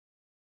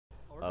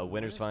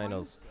Winners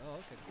finals. Oh,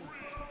 okay, cool.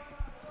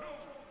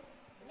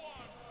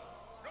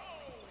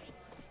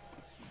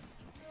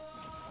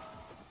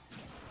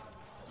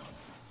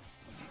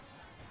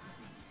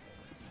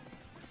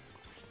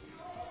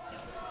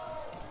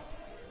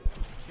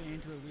 Getting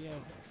into it, we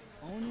have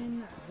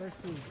Onin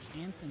versus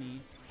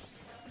Anthony.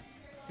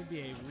 Should be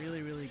a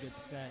really, really good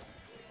set.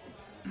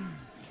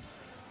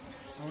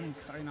 Onin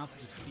starting off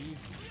with the Steve,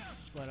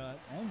 but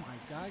oh my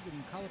god,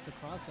 getting caught with the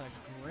cross edge.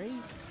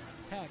 Great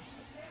tech,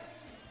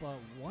 but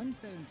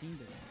 117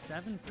 to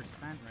 7%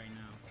 right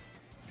now.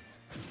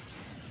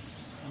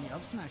 And the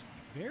up smash,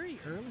 very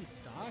early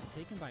stock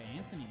taken by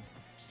Anthony.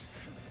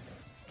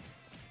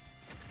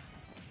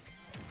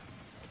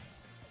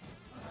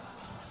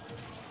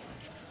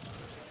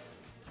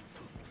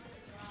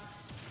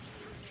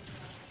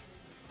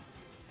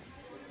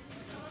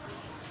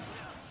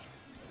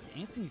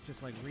 Anthony's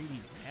just like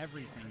reading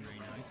everything right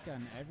now. He's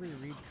gotten every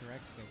read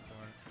correct so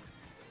far.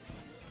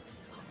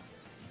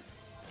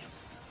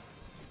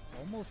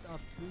 Almost up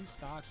 2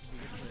 stocks if he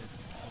gets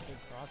a big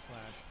cross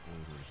slash.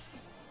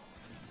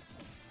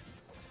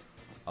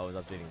 I was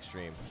updating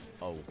stream.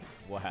 Oh,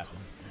 what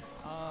happened?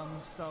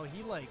 So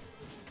he like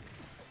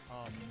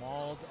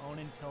mauled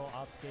Onin till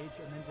off stage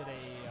and then did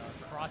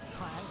a cross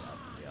slash.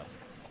 Yep.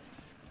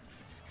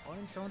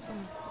 Onin showing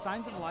some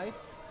signs of life.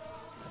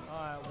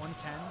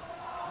 110.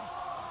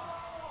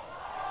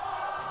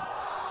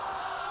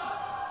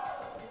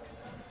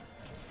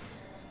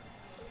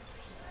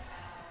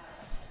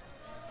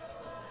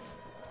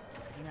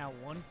 Now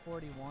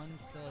 141,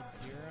 still at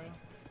 0.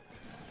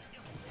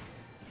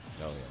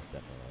 Oh yeah,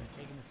 definitely.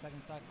 Taking the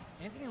second stock.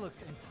 Anthony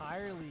looks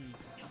entirely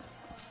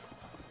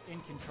in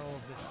control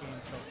of this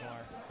game so far.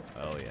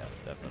 Oh yeah,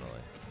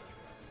 definitely.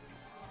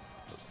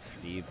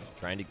 Steve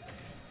trying to.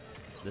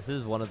 This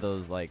is one of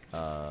those like.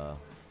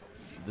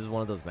 This is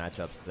one of those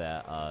matchups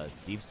that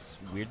Steve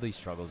weirdly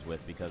struggles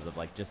with because of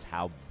like just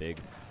how big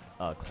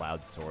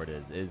Cloud Sword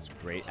is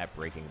great at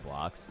breaking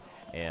blocks,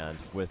 and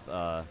with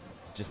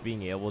just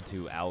being able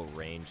to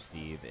outrange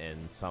Steve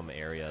in some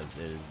areas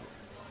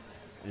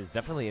is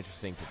definitely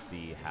interesting to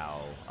see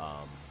how.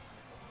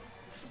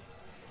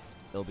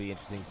 It'll be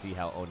interesting to see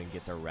how Onin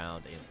gets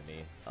around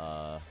Anthony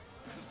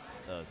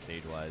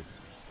stage-wise.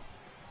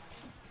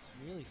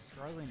 He's really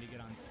struggling to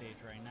get on stage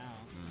right now.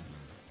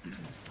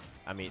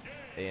 I mean,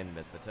 and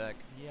missed the tech.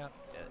 Yep.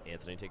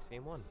 Anthony takes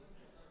game 1.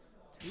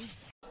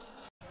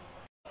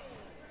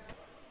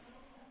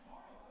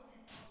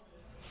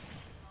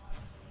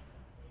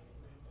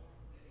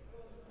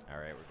 All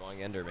right, we're going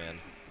Enderman.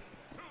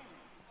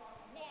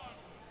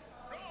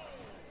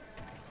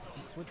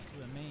 He switched to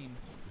the main.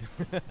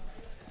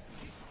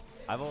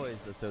 I've always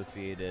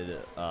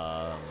associated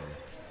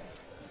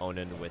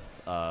Onin with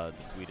the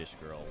Swedish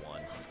girl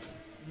one,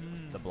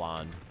 the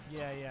blonde.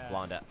 Yeah, yeah.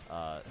 Blonde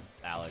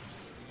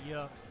Alex.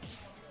 Yep.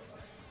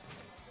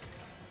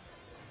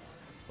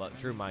 But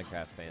true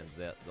Minecraft fans,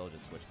 they'll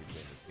just switch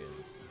between the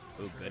skins.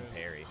 Ooh, good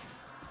parry.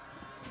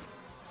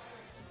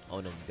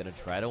 Onin gonna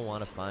try to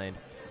want to find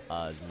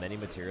as many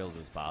materials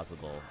as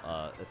possible,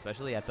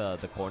 especially at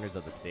the corners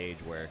of the stage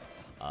where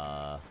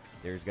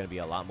there's going to be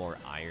a lot more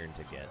iron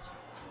to get.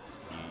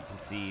 You can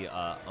see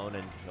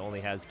Onin only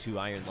has 2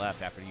 iron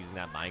left after using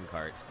that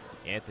minecart.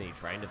 Anthony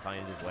trying to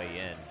find his way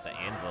in. The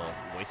anvil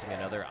wasting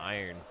another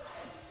iron.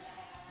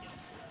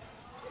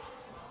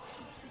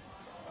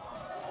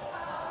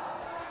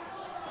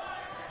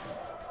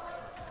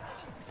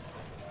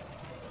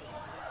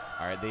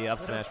 All right, the up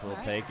smash will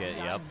take it.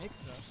 Yep.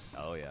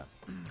 Oh yeah.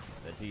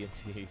 The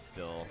TNT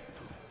still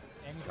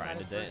trying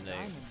to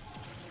detonate.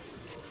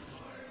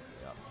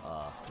 Yep.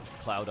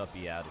 Cloud up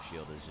B out of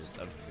shield is just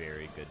a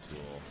very good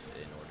tool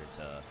in order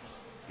to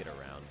get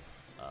around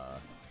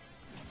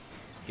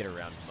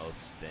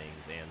most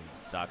things, and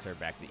stocks are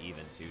back to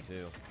even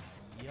too.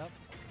 Yep.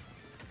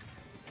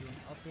 Doing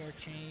up air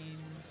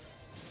chains.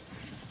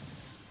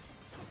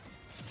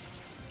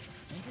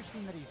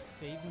 Interesting that he's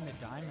saving the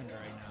diamond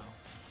right now.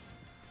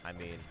 I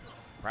mean, it's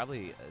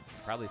probably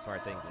a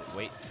smart thing to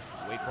wait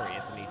for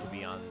Anthony to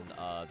be on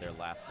their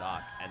last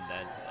stock and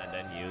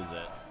then use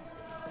it.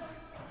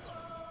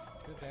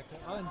 Good back to,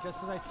 oh, and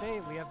just as I say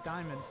it, we have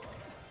diamond.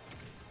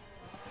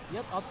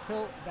 Yep, up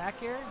tilt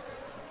back air.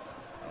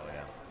 Oh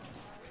yeah.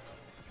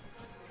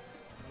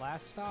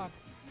 Last stock.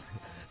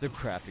 The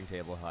crafting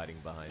table hiding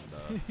behind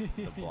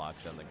the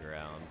blocks on the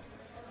ground.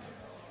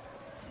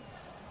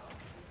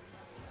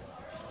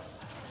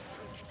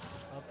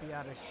 Up be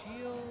out of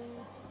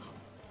shield.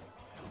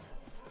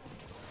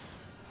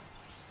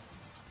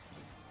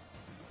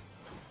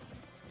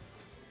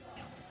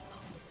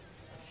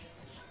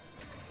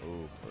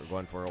 Ooh, we're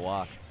going for a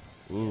walk.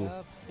 Ooh.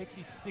 Yep,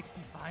 65%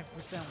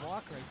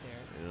 walk right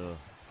there. Ugh.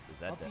 Is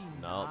that dead?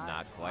 No,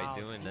 not quite wow,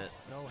 doing Steve's it.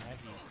 So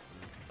heavy.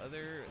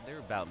 They're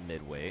about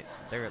mid-weight.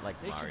 They're at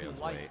like They Mario's should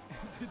be light. weight.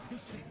 They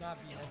should not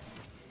be heavy.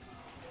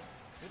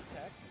 Good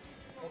tech.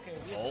 Okay.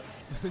 We Oh.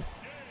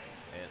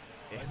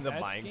 and the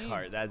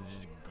minecart. That's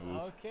just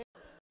goof. Okay.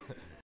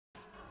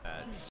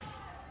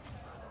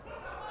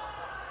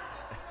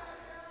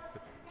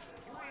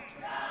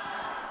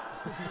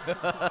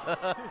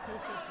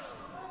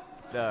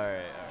 All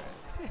right.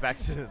 Back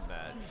to the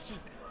match.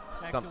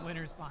 Back to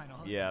winners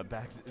finals. Yeah,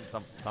 back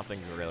to something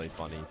really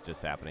funny is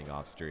just happening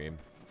off stream.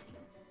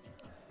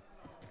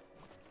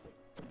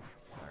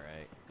 All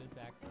right. Good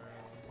back throw.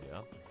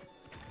 Yeah.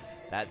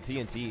 That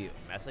TNT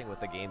messing with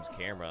the game's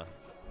camera.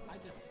 I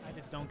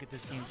just don't get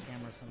this game's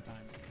camera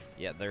sometimes.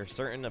 Yeah, there are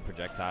certain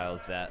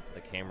projectiles that the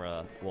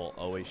camera will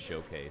always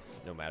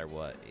showcase, no matter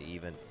what,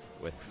 even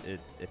with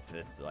if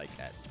it's like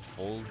at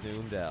full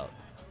zoomed out.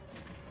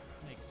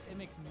 It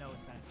makes no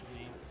sense to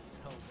me. It's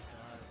so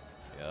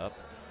bizarre. Yep.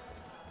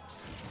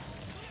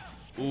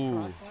 Ooh.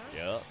 Cross-slash?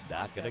 Yep.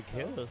 Not gonna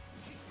kill.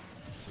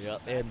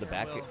 Yep. And the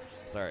back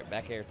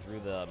air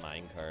through the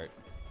minecart.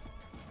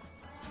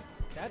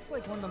 That's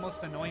like one of the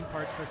most annoying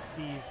parts for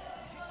Steve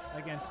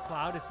against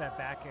Cloud is that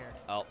back air.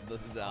 Oh, the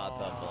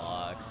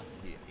blocks.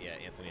 Yeah,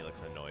 Anthony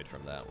looks annoyed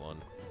from that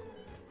one.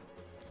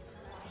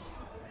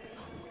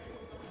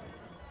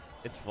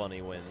 It's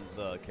funny when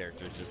the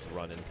characters just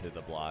run into the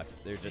blocks.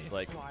 They're just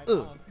like,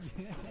 ugh.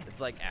 It's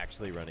like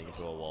actually running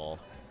into a wall.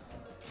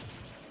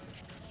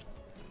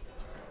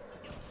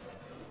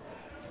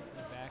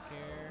 Back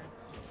air.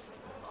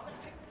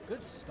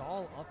 Good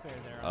stall up air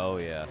there. Oh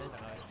yeah.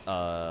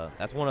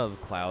 That's one of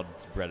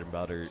Cloud's bread and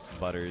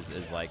butters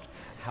is like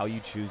how you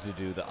choose to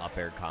do the up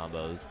air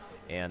combos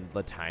and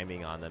the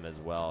timing on them as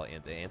well.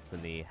 And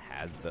Anthony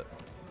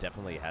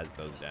definitely has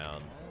those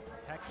down.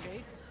 Tech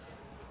chase.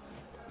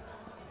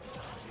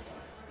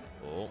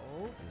 Oh,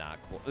 not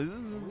cool.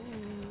 Ooh.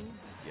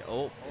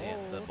 Yeah,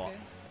 and the ball.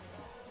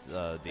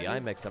 DI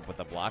mixed up with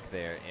the block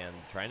there and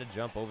trying to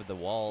jump over the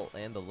wall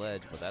and the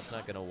ledge, but that's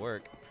not going to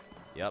work.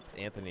 Yep,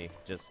 Anthony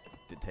just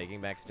taking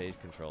back stage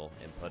control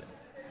and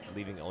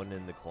leaving Onin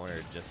in the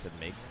corner just to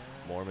make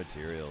more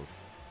materials.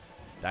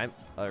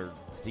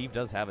 Steve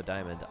does have a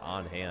diamond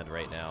on hand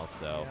right now,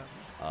 so.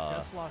 Yeah.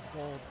 Just lost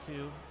gold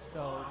too,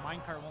 so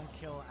minecart won't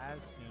kill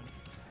as soon.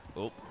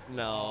 Oh,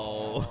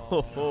 no.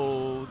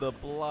 Oh, the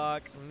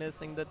block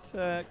missing the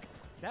tech.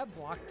 That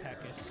block tech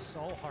is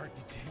so hard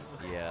to do.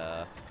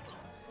 Yeah.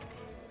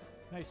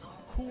 Nice,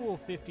 cool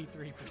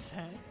 53%.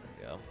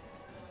 Yeah.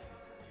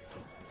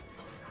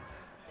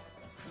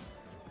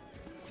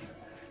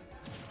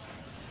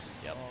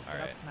 Yep. All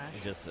right.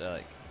 Just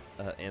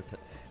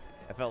Anthony.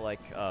 I felt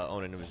like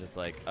Onin was just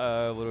like,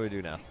 what do we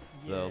do now?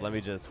 So let me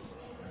just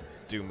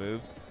do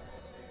moves.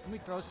 Let me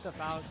throw stuff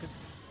out because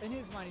in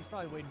his mind he's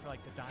probably waiting for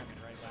like the diamond,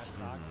 right? Last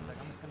stock. He's like,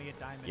 I'm just gonna get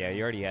diamond. Yeah,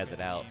 he already has it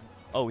out. Game.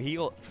 Oh,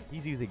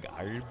 he's using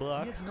iron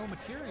blocks. He has no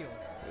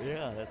materials.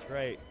 Yeah, that's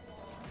right.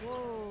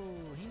 Whoa,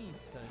 he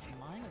needs to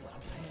mine a little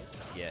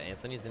bit. Yeah,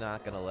 Anthony's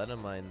not gonna let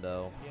him mine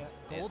though. Yeah,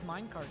 gold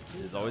minecart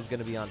too. He's always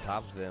gonna be on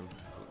top of him.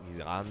 He's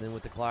on in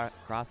with the cross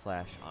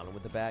slash, on him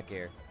with the back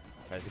air.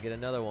 Tries to get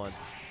another one.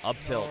 Up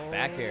tilt,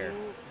 back air.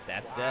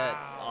 That's dead.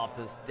 Off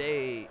the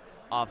stage.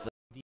 Off the.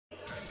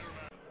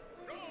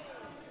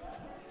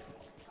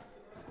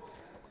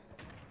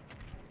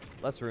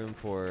 Less room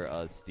for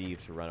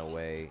Steve to run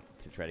away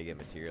to try to get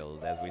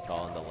materials, as we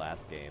saw in the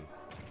last game.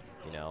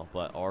 You know,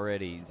 but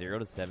already 0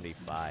 to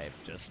 75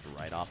 just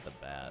right off the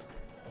bat.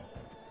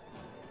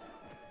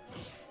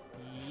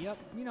 Yep,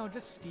 you know,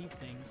 just Steve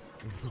things.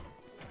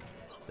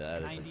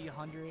 That 90,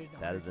 100.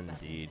 That is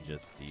indeed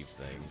just Steve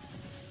things.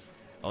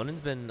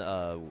 Onin's been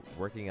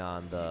working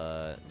on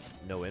the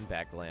no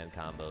impact land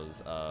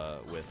combos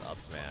with up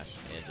smash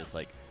and just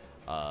like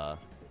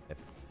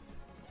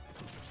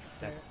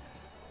that's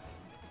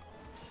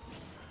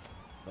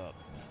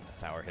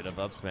sour hit of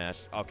up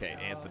smash. Okay,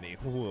 Anthony,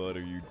 what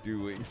are you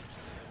doing?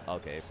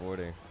 Okay,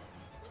 forwarder.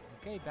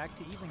 Okay, back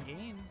to even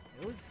game.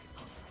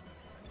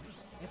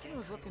 Anthony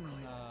was looking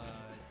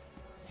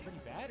pretty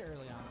bad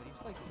early on,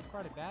 but he's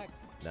brought it back.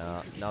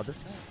 No,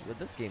 this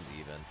game's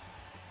even.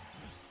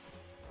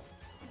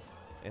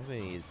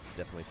 Anthony is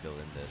definitely still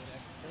in this.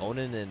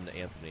 Onin and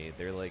Anthony,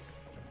 they're like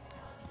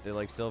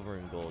silver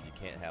and gold. You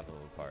can't have them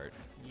apart.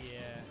 Yeah.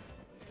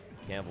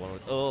 You can't have one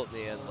with. Oh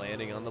man,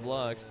 landing on the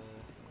blocks.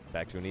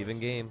 Back to an even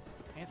game.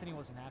 Anthony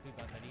wasn't happy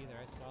about that either.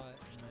 I saw it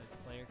in the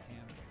player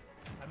cam.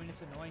 I mean,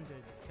 it's annoying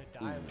to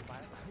die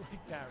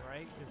like that,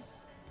 right? Because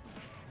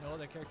no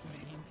other character in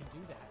the game can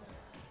do that.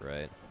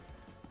 Right.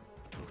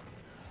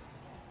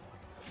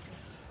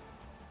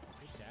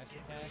 Good dash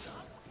attack.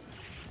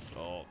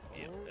 Oh,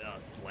 yeah,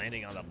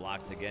 landing on the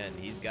blocks again.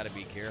 He's got to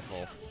be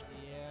careful.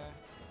 Yeah.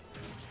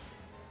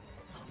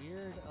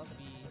 Weird up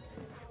B.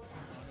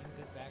 Running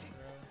good back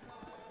throw.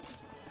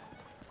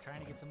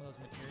 Trying to get some of those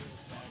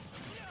materials back.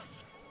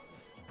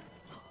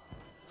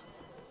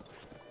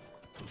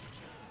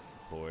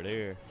 Forward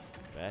air.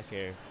 Back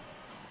air.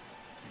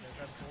 There's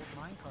that gold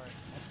minecart.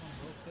 That one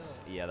will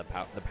kill. Yeah,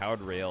 the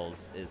powered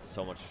rails is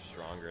so much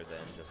stronger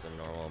than just a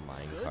normal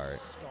minecart. Good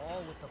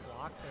stall with the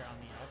block there on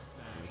the F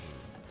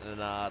smash.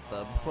 Not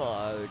the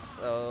blocks.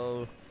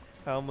 Oh,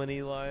 how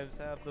many lives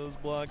have those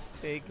blocks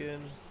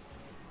taken?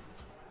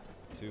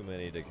 Too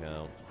many to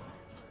count.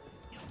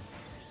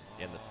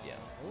 And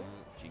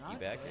cheeky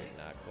back air,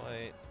 not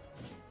quite.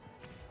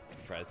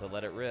 Tries to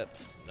let it rip.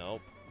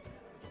 Nope.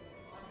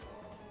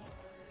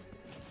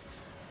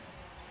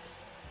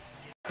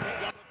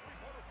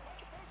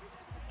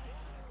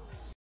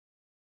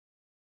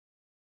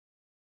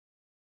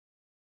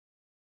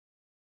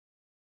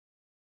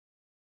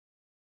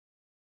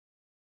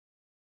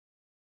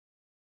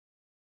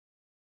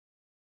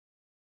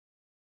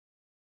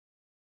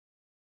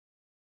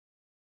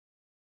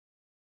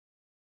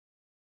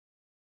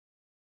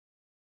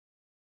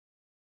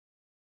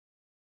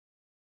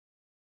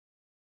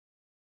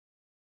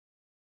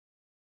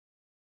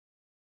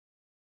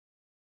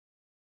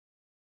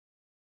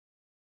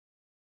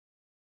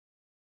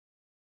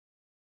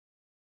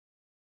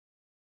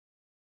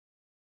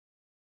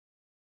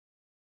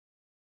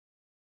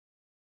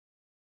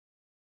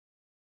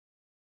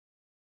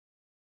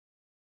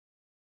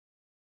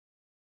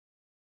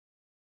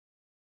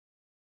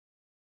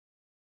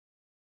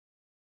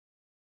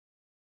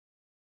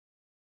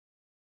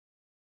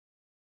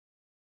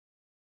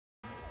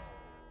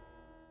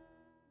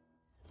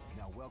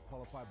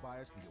 Well-qualified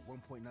buyers can get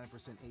 1.9%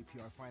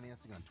 APR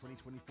financing on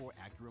 2024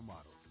 Acura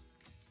models.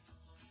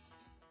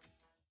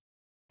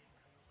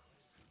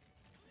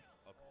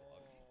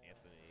 Okay,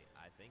 Anthony,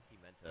 I think he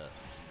meant to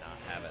not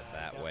have it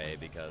that way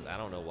because I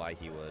don't know why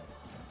he would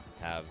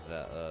have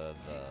the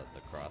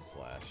cross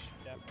slash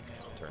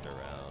turned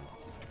around.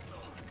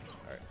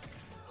 All right,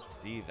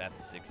 Steve,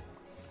 that's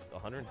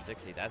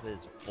 160. That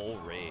is full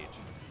rage.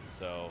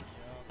 So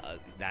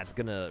that's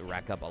gonna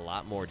rack up a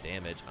lot more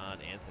damage on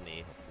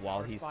Anthony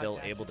while he's still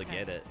able to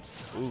get it.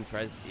 Ooh,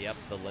 tries. Yep,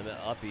 the limit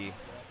uppy. Good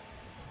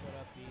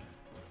uppy.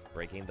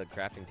 Breaking the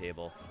crafting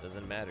table.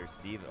 Doesn't matter.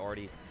 Steve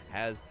already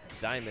has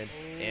diamond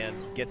and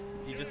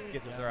he just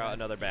gets to throw out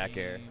another back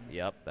air.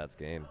 Yep, that's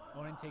game.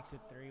 Onin takes it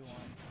 3-1.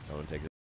 Onin takes it.